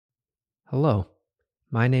Hello,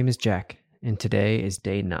 my name is Jack, and today is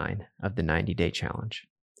day 9 of the 90-day challenge.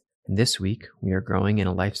 And this week, we are growing in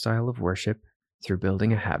a lifestyle of worship through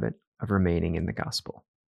building a habit of remaining in the gospel.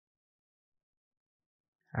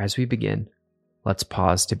 As we begin, let's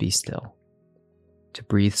pause to be still, to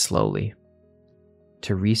breathe slowly,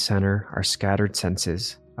 to recenter our scattered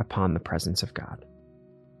senses upon the presence of God.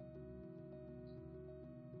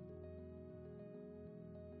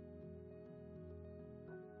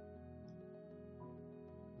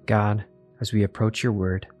 God, as we approach your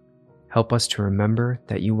word, help us to remember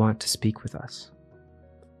that you want to speak with us.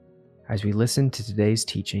 As we listen to today's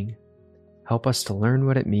teaching, help us to learn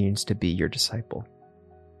what it means to be your disciple.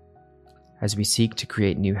 As we seek to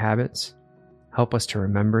create new habits, help us to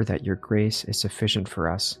remember that your grace is sufficient for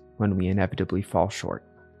us when we inevitably fall short.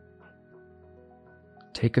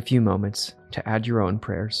 Take a few moments to add your own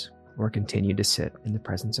prayers or continue to sit in the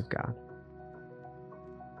presence of God.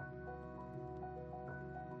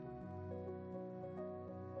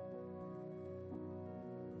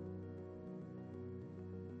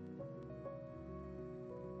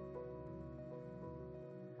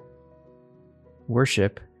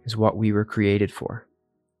 Worship is what we were created for.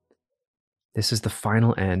 This is the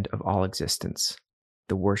final end of all existence,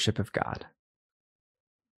 the worship of God.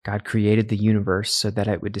 God created the universe so that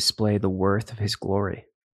it would display the worth of his glory.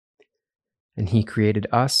 And he created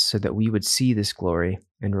us so that we would see this glory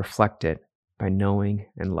and reflect it by knowing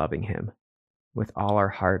and loving him with all our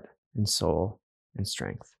heart and soul and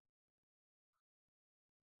strength.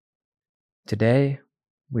 Today,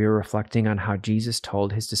 we are reflecting on how Jesus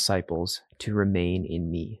told his disciples to remain in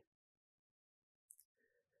me.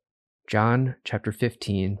 John chapter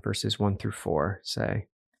 15, verses 1 through 4 say,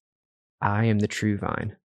 "I am the true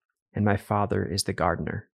vine, and my Father is the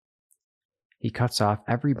gardener. He cuts off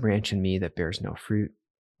every branch in me that bears no fruit,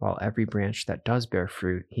 while every branch that does bear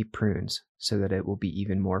fruit he prunes so that it will be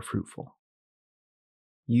even more fruitful.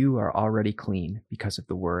 You are already clean because of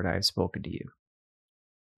the word I have spoken to you.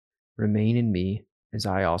 Remain in me as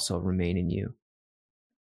I also remain in you.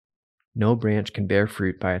 No branch can bear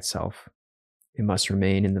fruit by itself. It must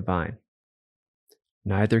remain in the vine.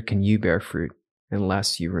 Neither can you bear fruit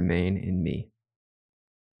unless you remain in me."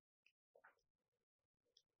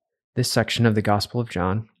 This section of the Gospel of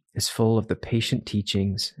John is full of the patient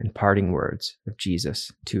teachings and parting words of Jesus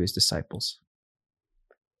to his disciples.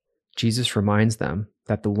 Jesus reminds them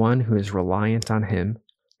that the one who is reliant on him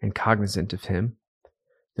and cognizant of him,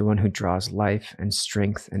 the one who draws life and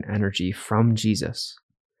strength and energy from Jesus,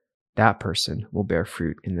 that person will bear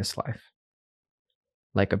fruit in this life.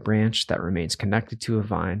 Like a branch that remains connected to a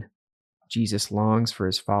vine, Jesus longs for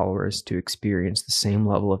his followers to experience the same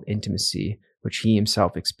level of intimacy which he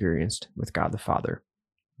himself experienced with God the Father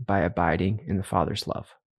by abiding in the Father's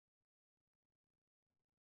love.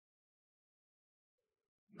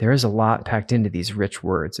 There is a lot packed into these rich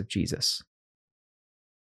words of Jesus.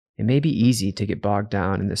 It may be easy to get bogged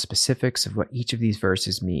down in the specifics of what each of these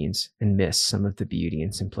verses means and miss some of the beauty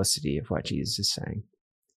and simplicity of what Jesus is saying.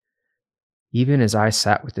 Even as I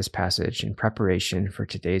sat with this passage in preparation for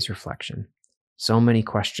today's reflection, so many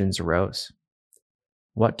questions arose.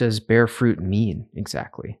 What does bear fruit mean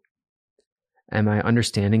exactly? Am I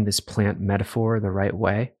understanding this plant metaphor the right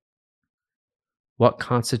way? What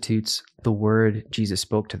constitutes the word Jesus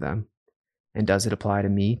spoke to them? And does it apply to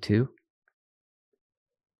me too?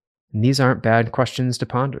 And these aren't bad questions to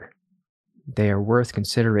ponder. They are worth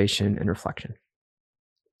consideration and reflection.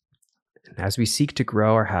 And as we seek to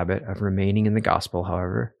grow our habit of remaining in the gospel,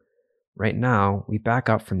 however, right now we back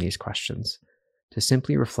up from these questions to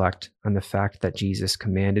simply reflect on the fact that Jesus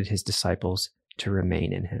commanded his disciples to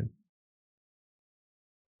remain in him.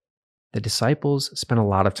 The disciples spent a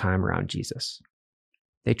lot of time around Jesus.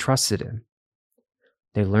 They trusted him.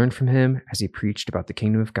 They learned from him as he preached about the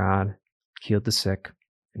kingdom of God, healed the sick,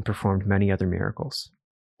 and performed many other miracles.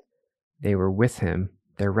 They were with him,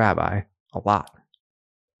 their rabbi, a lot.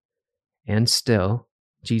 And still,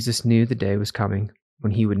 Jesus knew the day was coming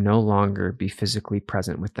when he would no longer be physically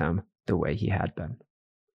present with them the way he had been.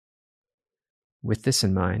 With this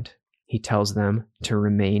in mind, he tells them to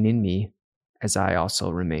remain in me as I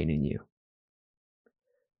also remain in you.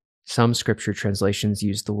 Some scripture translations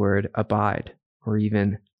use the word abide or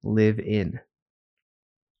even live in.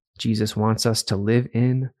 Jesus wants us to live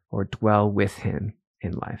in or dwell with him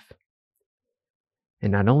in life.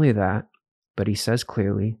 And not only that, but he says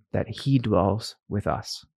clearly that he dwells with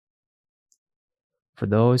us. For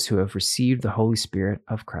those who have received the Holy Spirit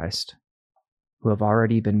of Christ, who have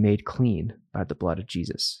already been made clean by the blood of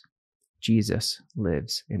Jesus, Jesus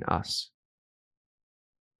lives in us.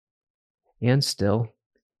 And still,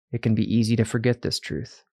 it can be easy to forget this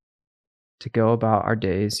truth. to go about our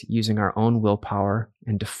days using our own willpower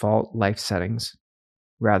and default life settings,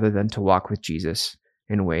 rather than to walk with Jesus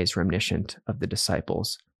in ways reminiscent of the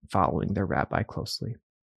disciples following their rabbi closely.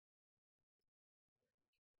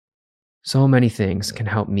 So many things can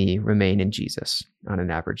help me remain in Jesus on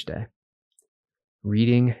an average day.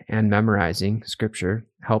 Reading and memorizing Scripture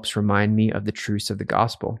helps remind me of the truths of the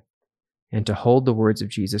gospel and to hold the words of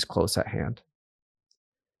Jesus close at hand.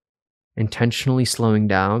 Intentionally slowing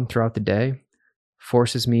down throughout the day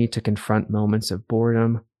forces me to confront moments of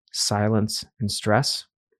boredom, silence, and stress,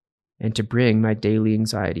 and to bring my daily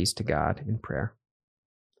anxieties to God in prayer.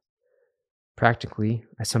 Practically,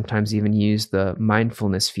 I sometimes even use the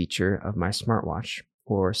mindfulness feature of my smartwatch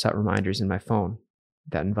or set reminders in my phone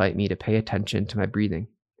that invite me to pay attention to my breathing.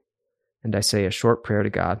 And I say a short prayer to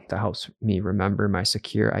God that helps me remember my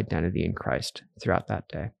secure identity in Christ throughout that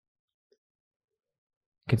day.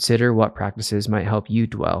 Consider what practices might help you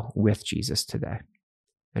dwell with Jesus today,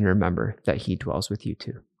 and remember that He dwells with you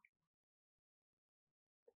too.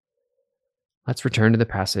 Let's return to the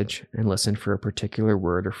passage and listen for a particular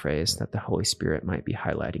word or phrase that the Holy Spirit might be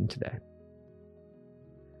highlighting today.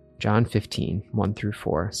 John 15,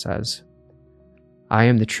 1-4 says, "I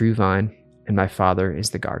am the true vine, and my Father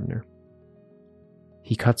is the gardener.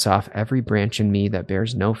 He cuts off every branch in me that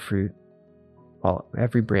bears no fruit, while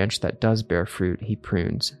every branch that does bear fruit He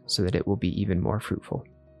prunes so that it will be even more fruitful.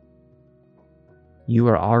 You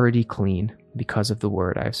are already clean because of the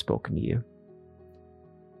word I have spoken to you.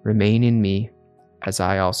 Remain in me, as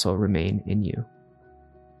I also remain in you.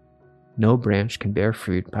 No branch can bear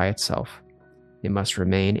fruit by itself. It must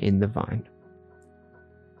remain in the vine.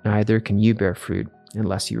 Neither can you bear fruit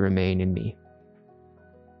unless you remain in me."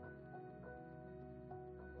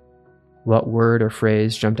 What word or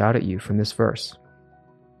phrase jumped out at you from this verse?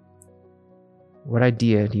 What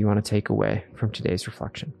idea do you want to take away from today's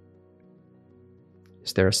reflection?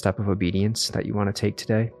 Is there a step of obedience that you want to take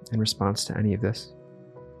today in response to any of this?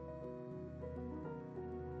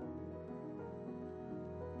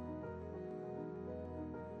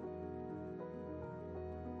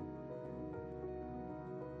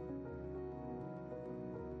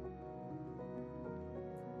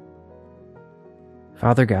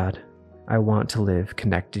 Father God, I want to live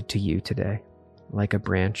connected to you today, like a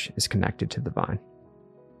branch is connected to the vine.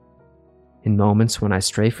 In moments when I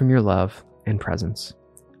stray from your love and presence,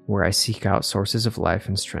 where I seek out sources of life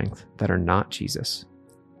and strength that are not Jesus,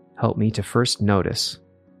 help me to first notice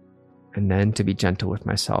and then to be gentle with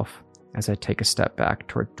myself as I take a step back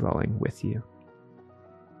toward dwelling with you.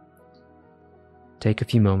 Take a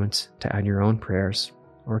few moments to add your own prayers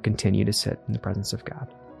or continue to sit in the presence of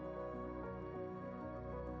God.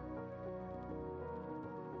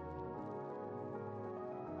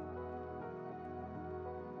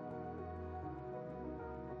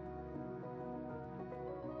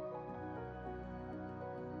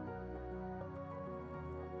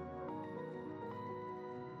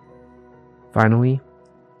 Finally,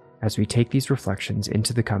 as we take these reflections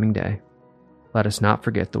into the coming day, let us not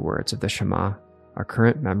forget the words of the Shema, our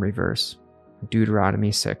current memory verse,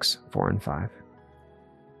 Deuteronomy 6, 4 and 5.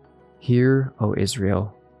 "Hear, O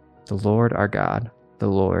Israel, the Lord our God, the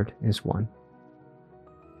Lord is one.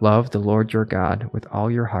 Love the Lord your God with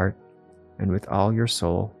all your heart, and with all your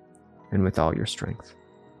soul, and with all your strength."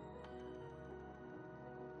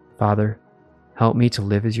 Father, help me to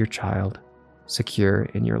live as your child, secure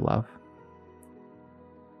in your love.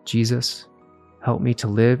 Jesus, help me to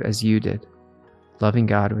live as you did, loving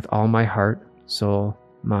God with all my heart, soul,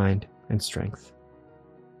 mind, and strength.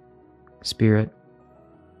 Spirit,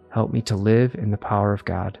 help me to live in the power of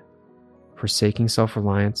God, forsaking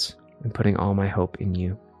self-reliance and putting all my hope in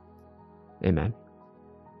you. Amen.